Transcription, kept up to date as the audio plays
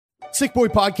Sick Boy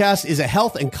Podcast is a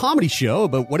health and comedy show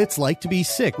about what it's like to be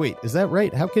sick. Wait, is that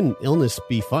right? How can illness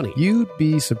be funny? You'd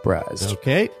be surprised.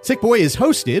 Okay. Sick Boy is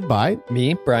hosted by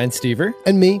me, Brian Stever,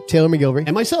 and me, Taylor McGilvery,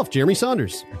 and myself, Jeremy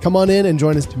Saunders. Come on in and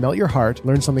join us to melt your heart,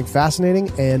 learn something fascinating,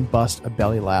 and bust a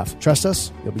belly laugh. Trust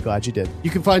us, you'll be glad you did. You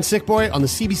can find Sick Boy on the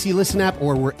CBC Listen app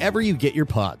or wherever you get your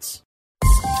pods.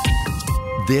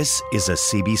 This is a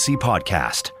CBC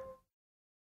podcast.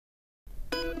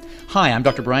 Hi, I'm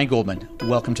Dr. Brian Goldman.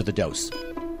 Welcome to The Dose.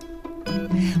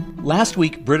 Last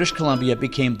week, British Columbia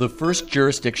became the first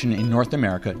jurisdiction in North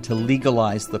America to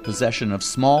legalize the possession of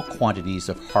small quantities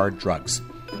of hard drugs,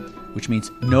 which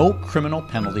means no criminal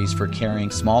penalties for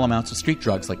carrying small amounts of street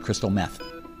drugs like crystal meth.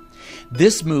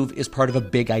 This move is part of a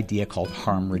big idea called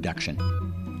harm reduction.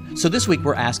 So this week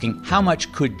we're asking, how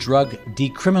much could drug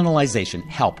decriminalization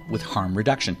help with harm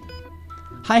reduction?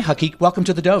 Hi, Hakique. Welcome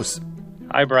to The Dose.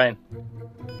 Hi, Brian.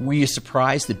 Were you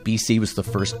surprised that BC was the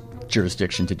first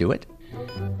jurisdiction to do it?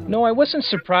 No, I wasn't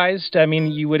surprised. I mean,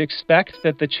 you would expect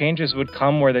that the changes would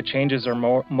come where the changes are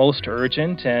most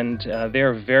urgent, and they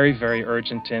are very, very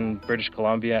urgent in British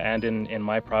Columbia and in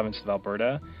my province of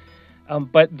Alberta.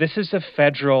 But this is a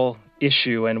federal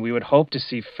issue, and we would hope to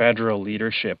see federal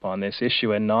leadership on this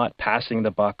issue and not passing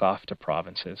the buck off to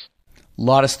provinces. A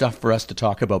lot of stuff for us to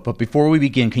talk about, but before we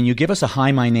begin, can you give us a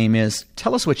hi, my name is,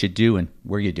 tell us what you do and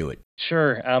where you do it?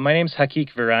 Sure. My name's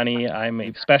Hakique Virani. I'm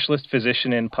a specialist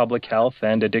physician in public health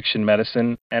and addiction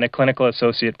medicine and a clinical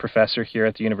associate professor here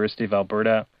at the University of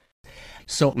Alberta.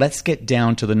 So let's get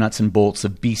down to the nuts and bolts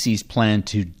of BC's plan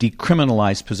to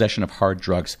decriminalize possession of hard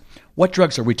drugs. What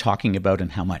drugs are we talking about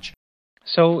and how much?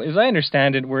 So as I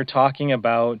understand it, we're talking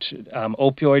about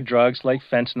opioid drugs like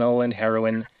fentanyl and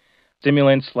heroin,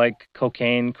 stimulants like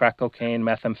cocaine, crack cocaine,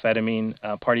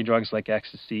 methamphetamine, party drugs like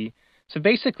ecstasy. So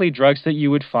basically drugs that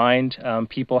you would find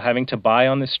people having to buy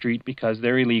on the street because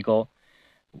they're illegal.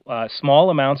 Small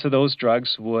amounts of those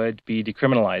drugs would be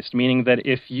decriminalized, meaning that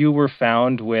if you were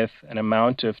found with an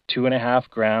amount of 2.5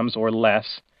 grams or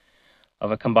less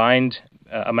of a combined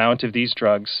amount of these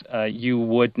drugs, you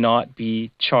would not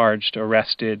be charged,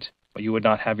 arrested, you would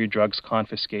not have your drugs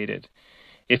confiscated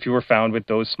if you were found with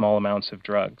those small amounts of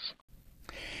drugs.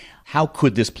 How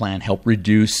could this plan help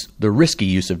reduce the risky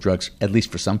use of drugs, at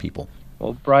least for some people?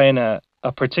 Well, Brian, a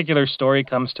particular story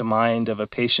comes to mind of a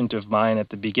patient of mine at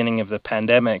the beginning of the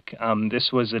pandemic.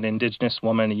 This was an Indigenous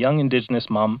woman, a young Indigenous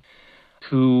mom,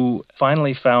 who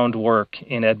finally found work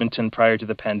in Edmonton prior to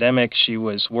the pandemic. She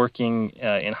was working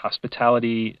in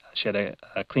hospitality. She had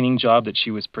a cleaning job that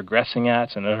she was progressing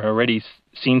at and had already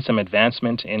seen some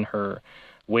advancement in her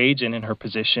wage and in her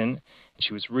position.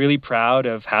 She was really proud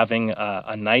of having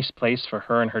a nice place for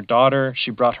her and her daughter.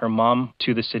 She brought her mom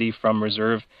to the city from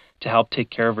reserve to help take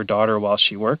care of her daughter while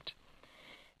she worked.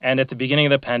 And at the beginning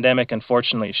of the pandemic,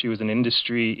 unfortunately, she was in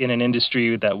an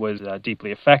industry that was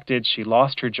deeply affected. She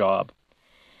lost her job,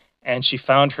 and she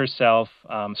found herself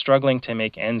struggling to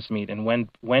make ends meet and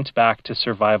went back to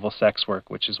survival sex work,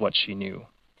 which is what she knew.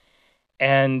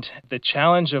 And the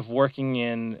challenge of working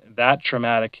in that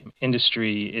traumatic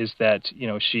industry is that,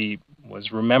 she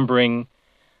was remembering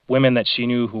women that she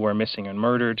knew who were missing and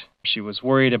murdered. She was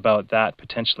worried about that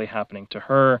potentially happening to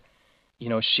her.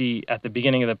 She, at the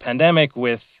beginning of the pandemic,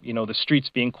 with, the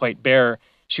streets being quite bare,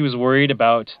 she was worried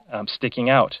about sticking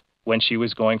out when she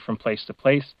was going from place to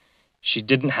place. She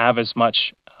didn't have as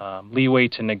much leeway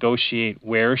to negotiate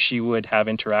where she would have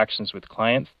interactions with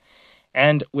clients.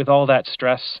 And with all that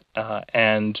stress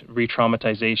and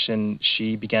re-traumatization,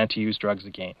 she began to use drugs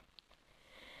again.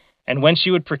 And when she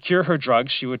would procure her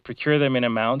drugs, she would procure them in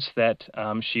amounts that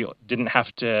she didn't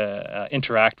have to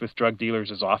interact with drug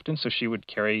dealers as often. So she would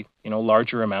carry,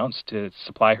 larger amounts to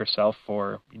supply herself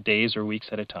for days or weeks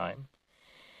at a time.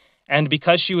 And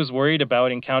because she was worried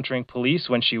about encountering police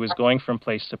when she was going from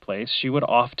place to place, she would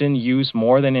often use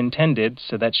more than intended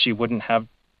so that she wouldn't have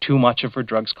too much of her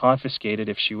drugs confiscated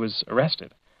if she was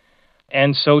arrested.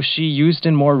 And so she used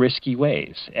in more risky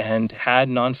ways and had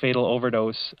non-fatal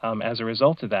overdose as a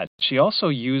result of that. She also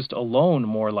used alone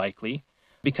more likely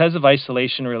because of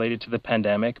isolation related to the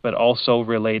pandemic, but also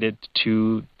related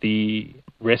to the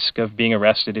risk of being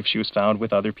arrested if she was found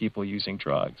with other people using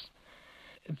drugs.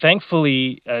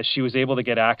 Thankfully, she was able to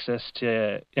get access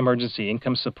to emergency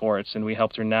income supports, and we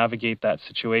helped her navigate that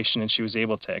situation, and she was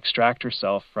able to extract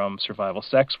herself from survival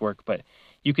sex work. But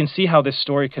you can see how this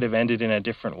story could have ended in a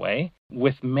different way,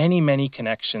 with many, many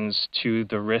connections to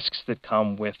the risks that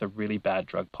come with a really bad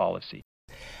drug policy.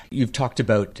 You've talked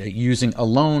about using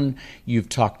alone. You've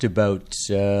talked about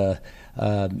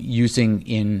using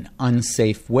in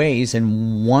unsafe ways,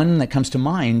 and one that comes to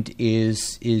mind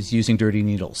is using dirty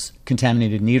needles,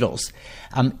 contaminated needles.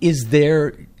 Is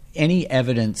there any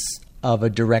evidence of a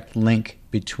direct link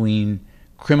between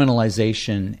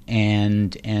criminalization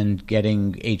and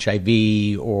getting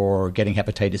HIV or getting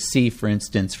hepatitis C, for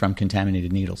instance, from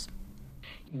contaminated needles?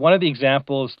 One of the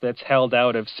examples that's held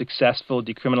out of successful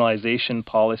decriminalization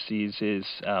policies is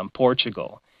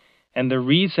Portugal. And the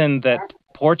reason that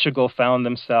Portugal found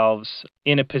themselves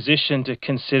in a position to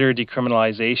consider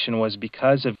decriminalization was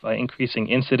because of increasing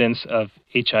incidence of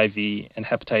HIV and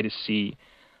hepatitis C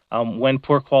when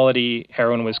poor quality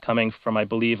heroin was coming from, I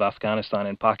believe, Afghanistan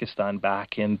and Pakistan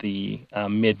back in the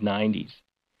mid-90s.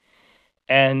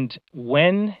 And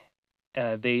when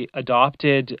they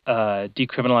adopted a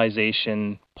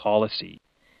decriminalization policy,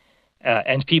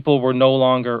 and people were no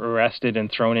longer arrested and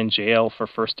thrown in jail for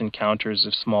first encounters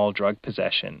of small drug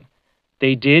possession,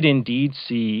 they did indeed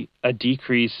see a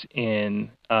decrease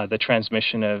in the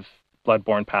transmission of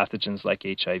bloodborne pathogens like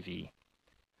HIV.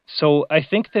 So I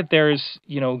think that there's,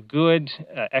 good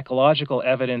ecological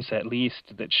evidence at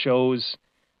least that shows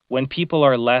when people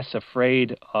are less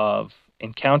afraid of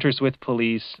encounters with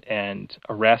police and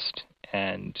arrest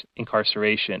and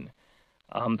incarceration,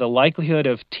 the likelihood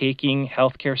of taking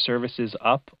healthcare services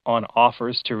up on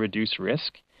offers to reduce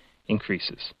risk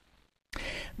increases.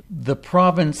 The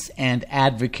province and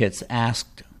advocates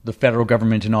asked the federal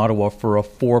government in Ottawa for a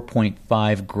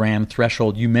 4.5 gram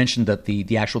threshold. You mentioned that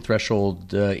the actual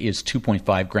threshold is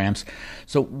 2.5 grams.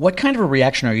 So what kind of a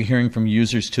reaction are you hearing from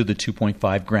users to the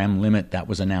 2.5 gram limit that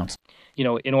was announced?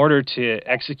 In order to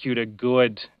execute a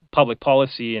good public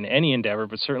policy in any endeavor,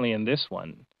 but certainly in this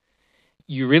one,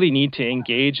 you really need to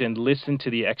engage and listen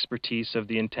to the expertise of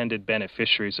the intended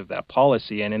beneficiaries of that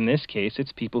policy. And in this case,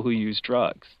 it's people who use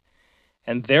drugs.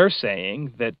 And they're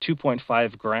saying that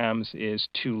 2.5 grams is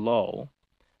too low,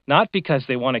 not because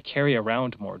they want to carry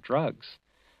around more drugs,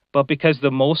 but because the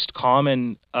most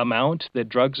common amount that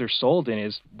drugs are sold in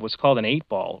is what's called an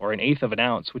 8-ball, or an eighth of an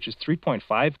ounce, which is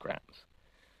 3.5 grams.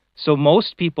 So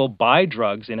most people buy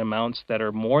drugs in amounts that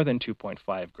are more than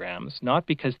 2.5 grams, not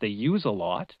because they use a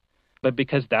lot, but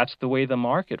because that's the way the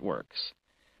market works.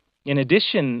 In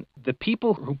addition, the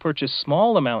people who purchase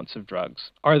small amounts of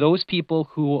drugs are those people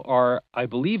who are, I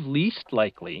believe, least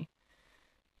likely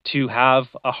to have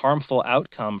a harmful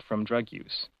outcome from drug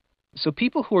use. So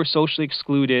people who are socially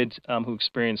excluded, who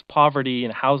experience poverty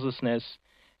and houselessness,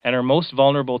 and are most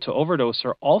vulnerable to overdose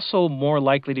are also more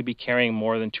likely to be carrying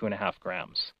more than 2.5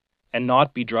 grams and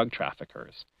not be drug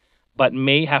traffickers, but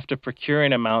may have to procure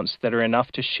in amounts that are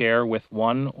enough to share with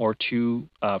one or two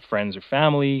friends or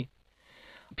family.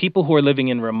 People who are living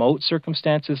in remote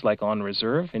circumstances, like on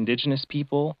reserve, Indigenous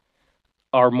people,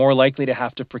 are more likely to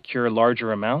have to procure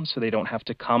larger amounts so they don't have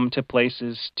to come to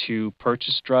places to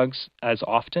purchase drugs as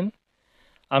often.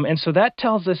 And so that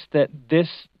tells us that this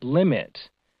limit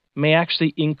may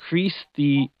actually increase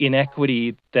the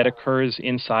inequity that occurs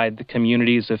inside the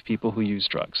communities of people who use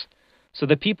drugs. So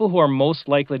the people who are most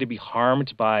likely to be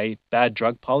harmed by bad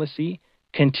drug policy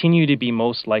continue to be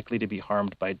most likely to be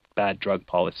harmed by bad drug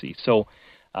policy. So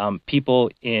people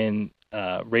in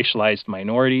racialized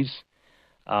minorities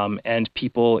and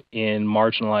people in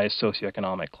marginalized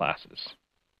socioeconomic classes.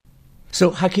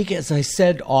 So, Hakique, as I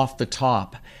said off the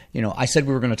top, I said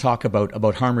we were going to talk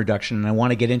about harm reduction, and I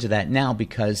want to get into that now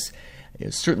because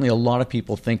certainly a lot of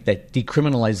people think that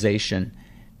decriminalization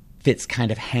fits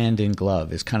kind of hand in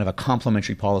glove, is kind of a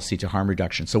complementary policy to harm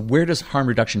reduction. So where does harm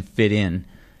reduction fit in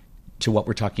to what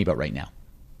we're talking about right now?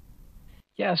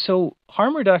 Yeah, so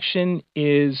harm reduction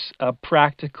is a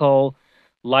practical,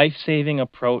 life-saving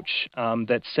approach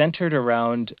that's centered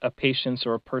around a patient's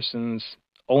or a person's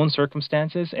own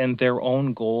circumstances and their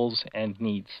own goals and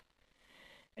needs.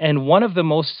 And one of the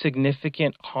most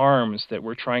significant harms that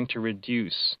we're trying to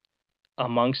reduce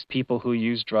amongst people who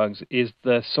use drugs is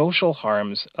the social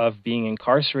harms of being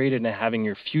incarcerated and having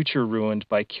your future ruined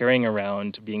by carrying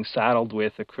around, being saddled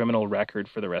with a criminal record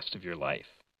for the rest of your life.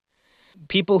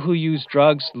 People who use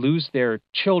drugs lose their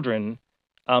children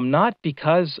not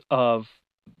because of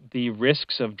the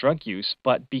risks of drug use,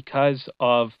 but because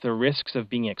of the risks of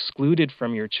being excluded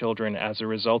from your children as a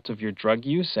result of your drug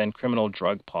use and criminal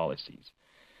drug policies.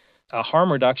 A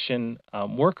harm reduction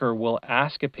worker will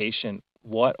ask a patient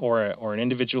or an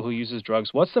individual who uses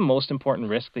drugs, what's the most important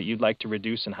risk that you'd like to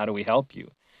reduce and how do we help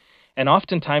you? And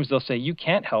oftentimes they'll say, you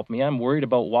can't help me. I'm worried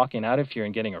about walking out of here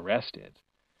and getting arrested.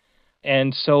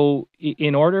 And so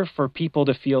in order for people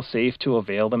to feel safe to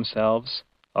avail themselves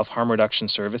of harm reduction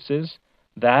services,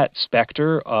 that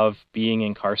specter of being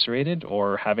incarcerated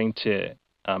or having to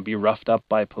be roughed up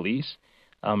by police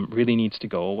really needs to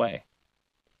go away.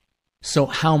 So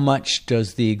how much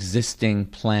does the existing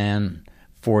plan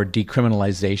for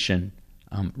decriminalization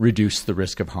reduce the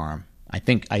risk of harm? I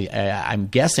think I'm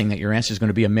guessing that your answer is going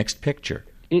to be a mixed picture.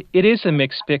 It is a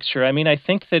mixed picture. I mean, I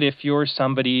think that if you're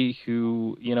somebody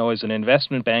who, is an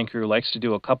investment banker who likes to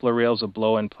do a couple of rails of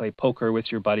blow and play poker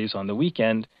with your buddies on the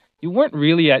weekend, you weren't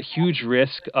really at huge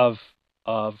risk of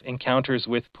encounters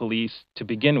with police to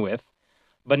begin with,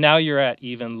 but now you're at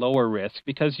even lower risk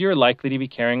because you're likely to be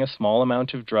carrying a small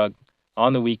amount of drug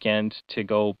on the weekend to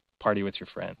go party with your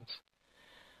friends.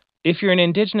 If you're an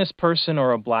Indigenous person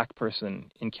or a Black person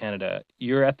in Canada,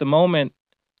 you're at the moment,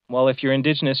 well, if you're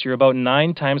Indigenous, you're about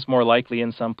 9 times more likely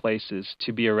in some places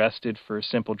to be arrested for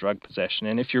simple drug possession.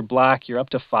 And if you're Black, you're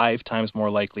up to 5 times more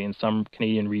likely in some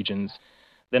Canadian regions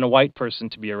than a white person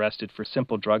to be arrested for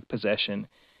simple drug possession.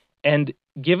 And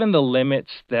given the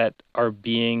limits that are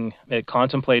being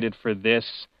contemplated for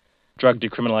this drug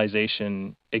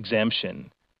decriminalization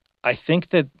exemption, I think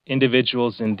that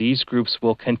individuals in these groups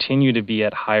will continue to be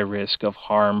at high risk of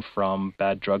harm from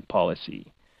bad drug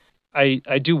policy.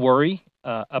 I do worry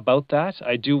about that.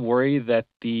 I do worry that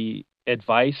the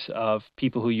advice of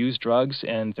people who use drugs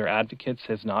and their advocates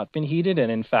has not been heeded.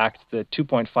 And in fact, the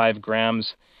 2.5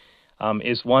 grams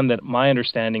is one that my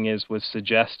understanding is was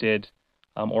suggested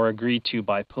or agreed to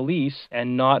by police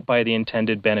and not by the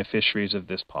intended beneficiaries of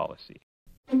this policy.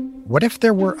 What if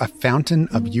there were a fountain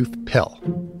of youth pill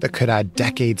that could add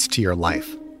decades to your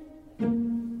life?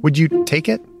 Would you take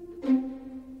it?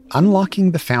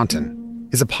 Unlocking the Fountain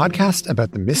is a podcast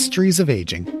about the mysteries of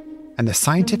aging and the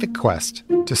scientific quest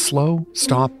to slow,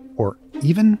 stop, or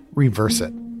even reverse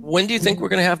it. When do you think we're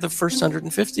going to have the first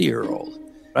 150-year-old?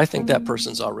 I think that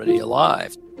person's already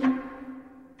alive.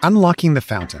 Unlocking the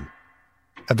Fountain.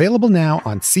 Available now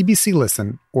on CBC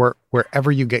Listen or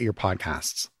wherever you get your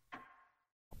podcasts.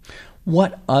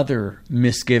 What other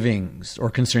misgivings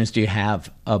or concerns do you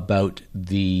have about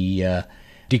the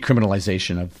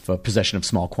decriminalization of possession of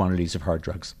small quantities of hard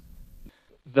drugs?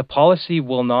 The policy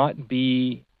will not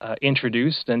be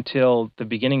introduced until the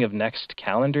beginning of next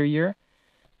calendar year.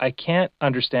 I can't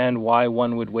understand why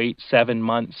one would wait 7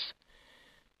 months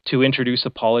to introduce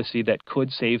a policy that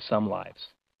could save some lives.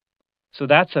 So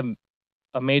that's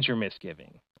a major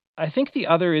misgiving. I think the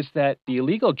other is that the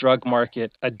illegal drug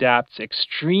market adapts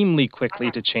extremely quickly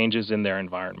to changes in their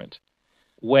environment.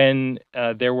 When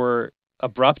there were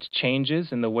abrupt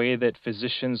changes in the way that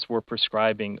physicians were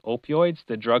prescribing opioids,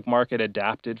 the drug market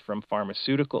adapted from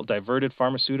diverted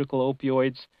pharmaceutical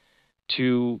opioids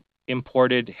to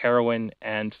imported heroin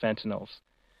and fentanyls.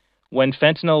 When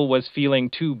fentanyl was feeling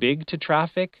too big to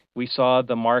traffic, we saw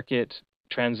the market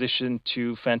transition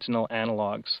to fentanyl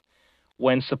analogs.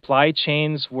 When supply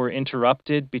chains were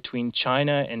interrupted between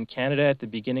China and Canada at the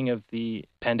beginning of the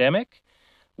pandemic,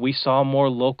 we saw more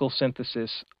local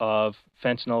synthesis of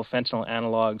fentanyl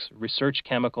analogs, research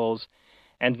chemicals,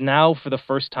 and now for the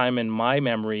first time in my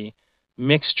memory,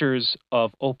 mixtures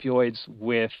of opioids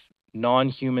with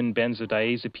non-human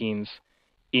benzodiazepines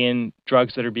in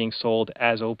drugs that are being sold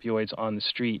as opioids on the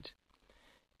street.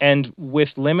 And with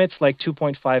limits like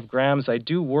 2.5 grams, I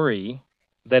do worry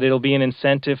that it'll be an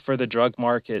incentive for the drug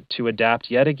market to adapt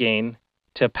yet again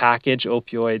to package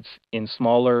opioids in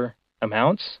smaller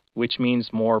amounts, which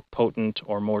means more potent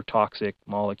or more toxic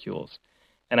molecules.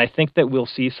 And I think that we'll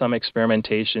see some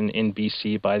experimentation in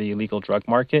BC by the illegal drug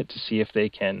market to see if they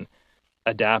can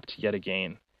adapt yet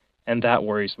again. And that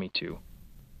worries me too.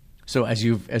 So as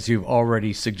you've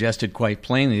already suggested quite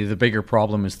plainly, the bigger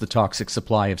problem is the toxic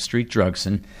supply of street drugs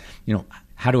and,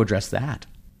 how to address that.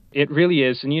 It really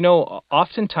is. And,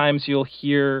 oftentimes you'll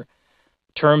hear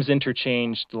terms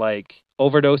interchanged like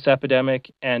overdose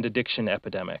epidemic and addiction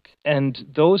epidemic. And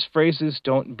those phrases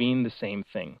don't mean the same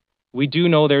thing. We do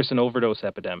know there's an overdose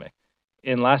epidemic.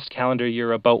 In last calendar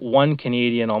year, about 1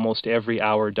 Canadian almost every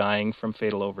hour dying from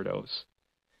fatal overdose.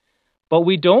 But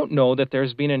we don't know that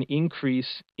there's been an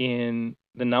increase in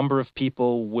the number of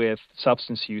people with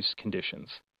substance use conditions.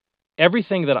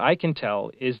 Everything that I can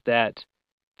tell is that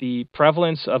the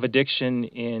prevalence of addiction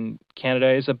in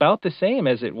Canada is about the same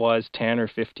as it was 10 or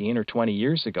 15 or 20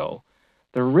 years ago.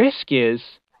 The risk is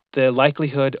the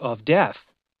likelihood of death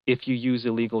if you use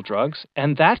illegal drugs,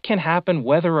 and that can happen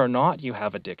whether or not you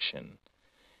have addiction.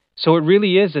 So it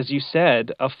really is, as you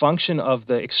said, a function of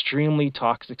the extremely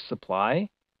toxic supply,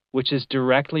 which is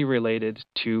directly related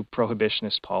to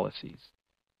prohibitionist policies.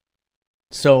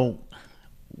 So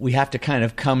we have to kind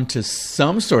of come to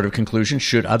some sort of conclusion.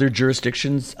 Should other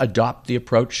jurisdictions adopt the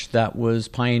approach that was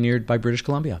pioneered by British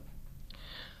Columbia?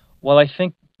 Well, I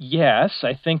think, yes,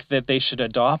 I think that they should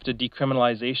adopt a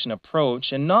decriminalization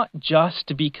approach, and not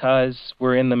just because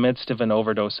we're in the midst of an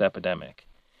overdose epidemic.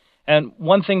 And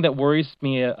one thing that worries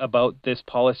me about this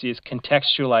policy is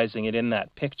contextualizing it in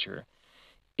that picture.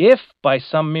 If by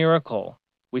some miracle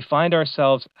we find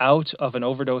ourselves out of an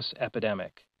overdose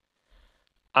epidemic,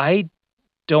 I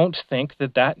don't think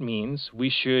that that means we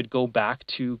should go back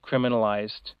to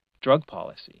criminalized drug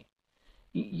policy.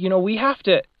 We have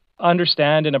to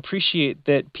understand and appreciate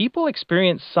that people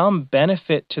experience some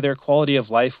benefit to their quality of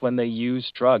life when they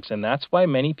use drugs, and that's why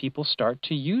many people start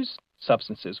to use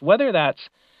substances, whether that's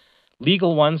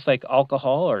legal ones like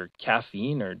alcohol or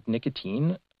caffeine or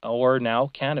nicotine, or now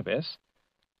cannabis,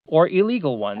 or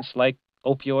illegal ones like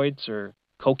opioids or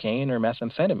cocaine or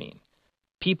methamphetamine.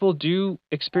 People do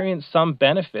experience some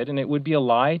benefit, and it would be a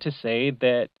lie to say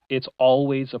that it's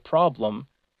always a problem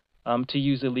to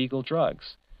use illegal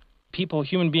drugs.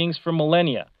 Human beings for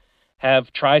millennia,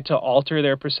 have tried to alter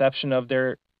their perception of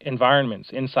their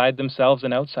environments inside themselves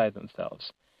and outside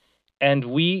themselves. And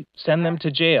we send them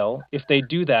to jail if they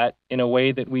do that in a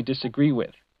way that we disagree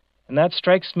with. And that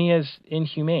strikes me as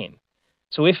inhumane.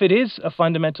 So if it is a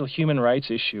fundamental human rights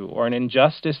issue or an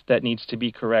injustice that needs to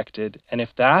be corrected, and if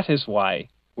that is why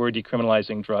we're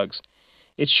decriminalizing drugs,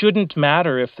 it shouldn't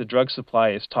matter if the drug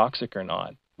supply is toxic or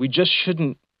not. We just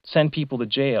shouldn't send people to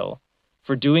jail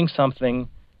for doing something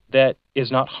that is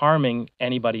not harming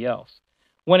anybody else.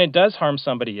 When it does harm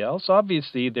somebody else,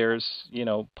 obviously there's,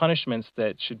 punishments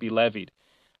that should be levied.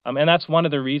 And that's one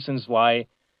of the reasons why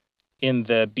in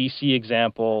the BC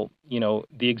example,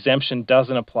 the exemption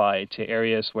doesn't apply to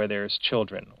areas where there's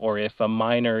children or if a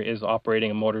minor is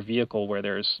operating a motor vehicle where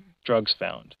there's drugs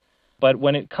found. But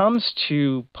when it comes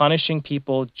to punishing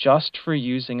people just for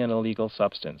using an illegal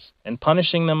substance and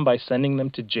punishing them by sending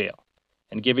them to jail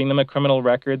and giving them a criminal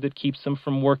record that keeps them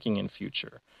from working in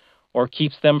future or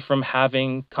keeps them from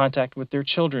having contact with their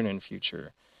children in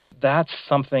future, that's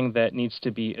something that needs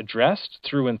to be addressed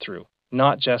through and through,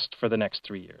 not just for the next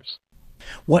 3 years.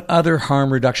 What other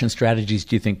harm reduction strategies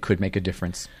do you think could make a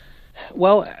difference?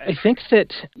 Well, I think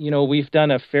that, we've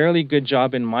done a fairly good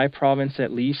job in my province,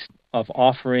 at least, of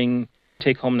offering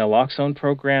take-home naloxone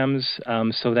programs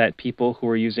so that people who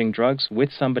are using drugs with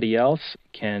somebody else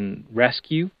can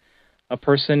rescue a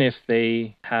person if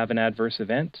they have an adverse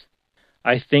event.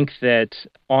 I think that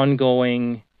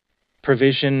ongoing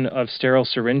provision of sterile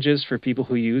syringes for people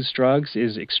who use drugs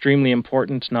is extremely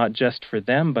important, not just for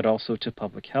them, but also to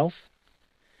public health.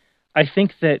 I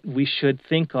think that we should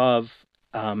think of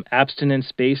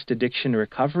abstinence-based addiction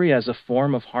recovery as a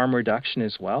form of harm reduction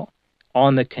as well,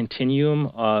 on the continuum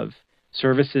of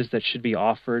services that should be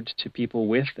offered to people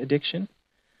with addiction.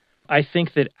 I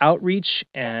think that outreach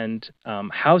and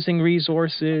housing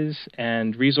resources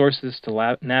and resources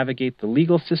to navigate the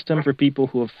legal system for people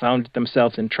who have found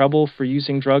themselves in trouble for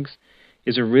using drugs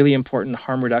is a really important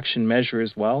harm reduction measure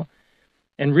as well.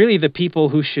 And really the people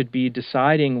who should be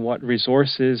deciding what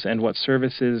resources and what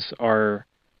services are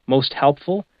most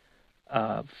helpful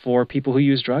for people who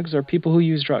use drugs are people who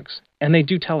use drugs. And they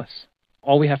do tell us.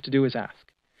 All we have to do is ask.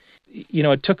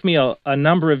 It took me a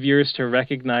number of years to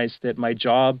recognize that my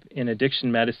job in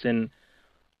addiction medicine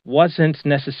wasn't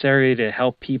necessarily to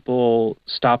help people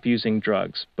stop using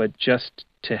drugs, but just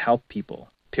to help people,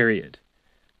 period.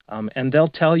 And they'll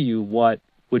tell you what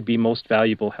would be most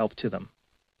valuable help to them.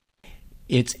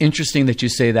 It's interesting that you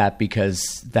say that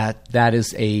because that is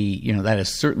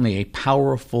certainly a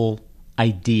powerful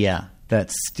idea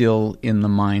that's still in the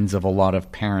minds of a lot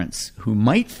of parents who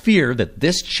might fear that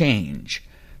this change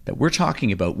that we're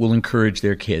talking about will encourage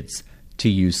their kids to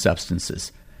use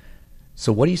substances.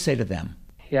 So what do you say to them?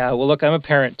 Yeah, well, look, I'm a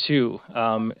parent too.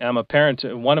 I'm a parent.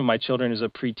 One of my children is a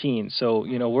preteen. So,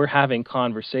 we're having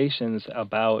conversations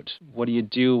about what do you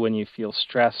do when you feel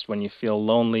stressed, when you feel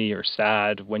lonely or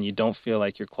sad, when you don't feel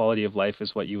like your quality of life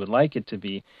is what you would like it to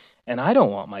be. And I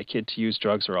don't want my kid to use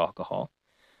drugs or alcohol.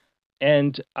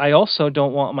 And I also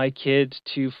don't want my kid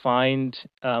to find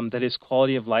that his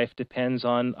quality of life depends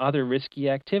on other risky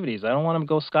activities. I don't want him to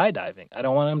go skydiving. I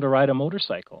don't want him to ride a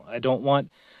motorcycle. I don't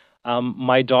want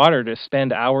my daughter to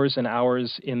spend hours and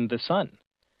hours in the sun,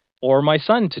 or my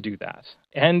son to do that.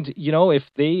 And, if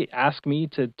they ask me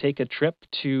to take a trip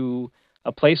to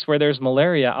a place where there's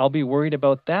malaria, I'll be worried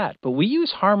about that. But we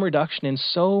use harm reduction in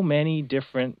so many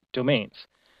different domains.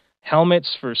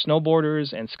 Helmets for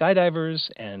snowboarders and skydivers,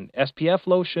 and SPF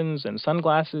lotions and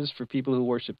sunglasses for people who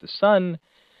worship the sun.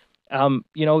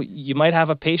 You might have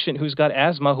a patient who's got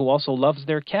asthma who also loves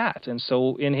their cat, and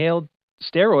so inhaled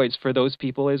steroids for those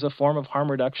people is a form of harm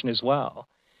reduction as well.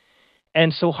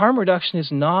 And so harm reduction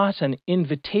is not an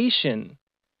invitation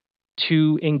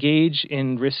to engage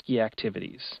in risky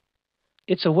activities.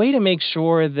 It's a way to make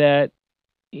sure that,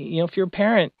 if you're a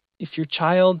parent, if your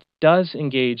child does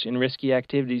engage in risky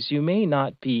activities, you may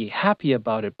not be happy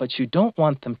about it, but you don't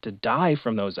want them to die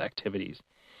from those activities.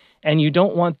 And you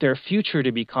don't want their future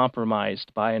to be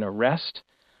compromised by an arrest,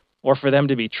 or for them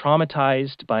to be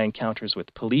traumatized by encounters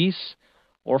with police,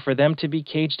 or for them to be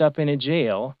caged up in a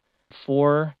jail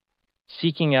for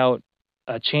seeking out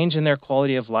a change in their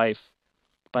quality of life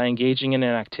by engaging in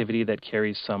an activity that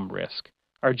carries some risk.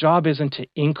 Our job isn't to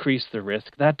increase the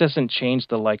risk. That doesn't change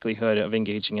the likelihood of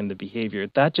engaging in the behavior.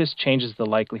 That just changes the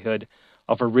likelihood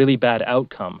of a really bad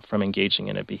outcome from engaging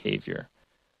in a behavior.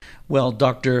 Well,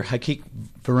 Dr. Hakique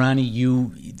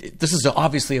Virani, this is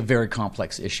obviously a very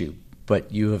complex issue,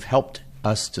 but you have helped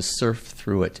us to surf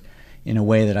through it in a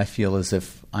way that I feel as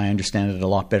if I understand it a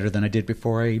lot better than I did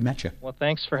before I met you. Well,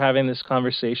 thanks for having this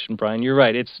conversation, Brian. You're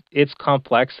right. It's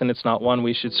complex, and it's not one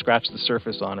we should scratch the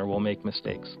surface on, or we'll make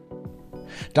mistakes.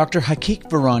 Dr. Hakique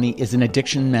Virani is an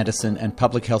addiction medicine and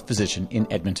public health physician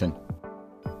in Edmonton.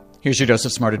 Here's your dose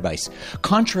of smart advice.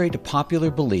 Contrary to popular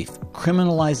belief,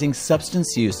 criminalizing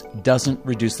substance use doesn't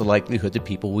reduce the likelihood that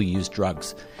people will use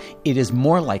drugs. It is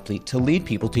more likely to lead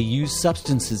people to use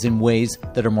substances in ways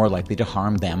that are more likely to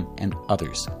harm them and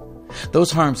others.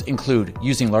 Those harms include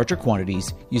using larger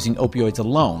quantities, using opioids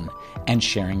alone, and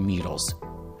sharing needles.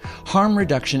 Harm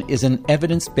reduction is an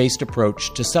evidence-based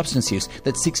approach to substance use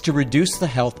that seeks to reduce the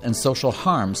health and social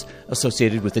harms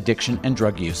associated with addiction and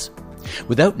drug use,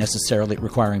 without necessarily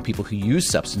requiring people who use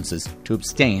substances to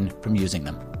abstain from using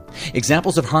them.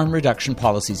 Examples of harm reduction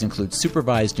policies include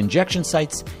supervised injection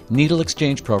sites, needle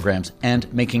exchange programs,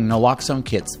 and making naloxone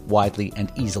kits widely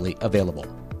and easily available.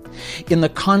 In the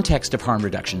context of harm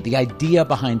reduction, the idea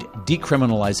behind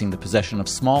decriminalizing the possession of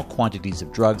small quantities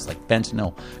of drugs like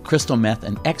fentanyl, crystal meth,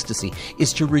 and ecstasy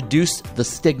is to reduce the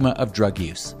stigma of drug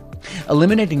use.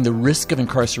 Eliminating the risk of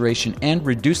incarceration and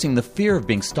reducing the fear of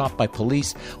being stopped by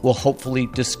police will hopefully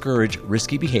discourage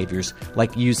risky behaviors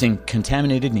like using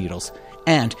contaminated needles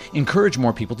and encourage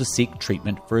more people to seek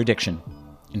treatment for addiction.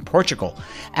 In Portugal,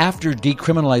 after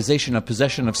decriminalization of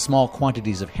possession of small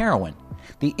quantities of heroin,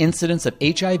 the incidence of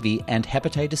HIV and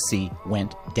hepatitis C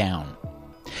went down.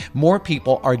 More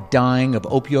people are dying of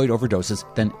opioid overdoses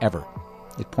than ever.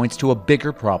 It points to a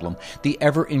bigger problem, the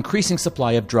ever-increasing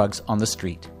supply of drugs on the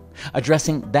street.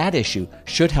 Addressing that issue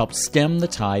should help stem the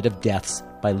tide of deaths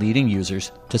by leading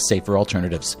users to safer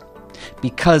alternatives.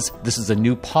 Because this is a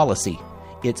new policy,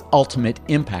 its ultimate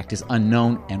impact is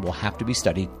unknown and will have to be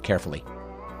studied carefully.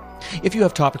 If you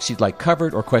have topics you'd like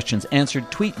covered or questions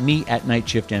answered, tweet me at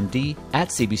NightShiftMD, at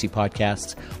CBC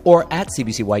Podcasts, or at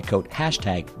CBC Whitecoat,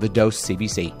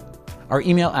 #TheDoseCBC. Our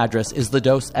email address is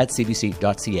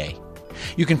thedose@cbc.ca.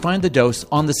 You can find The Dose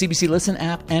on the CBC Listen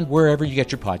app and wherever you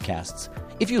get your podcasts.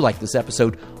 If you like this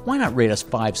episode, why not rate us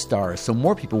 5 stars so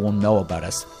more people will know about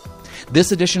us?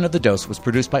 This edition of The Dose was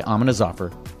produced by Amina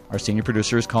Zafar. Our senior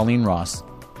producer is Colleen Ross.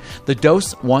 The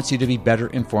Dose wants you to be better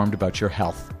informed about your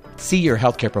health. See your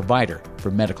healthcare provider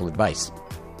for medical advice.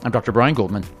 I'm Dr. Brian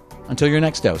Goldman. Until your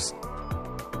next dose.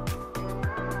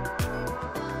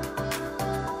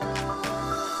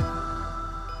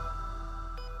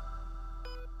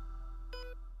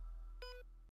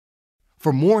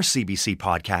 For more CBC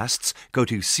podcasts, go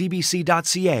to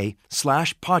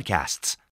cbc.ca/podcasts.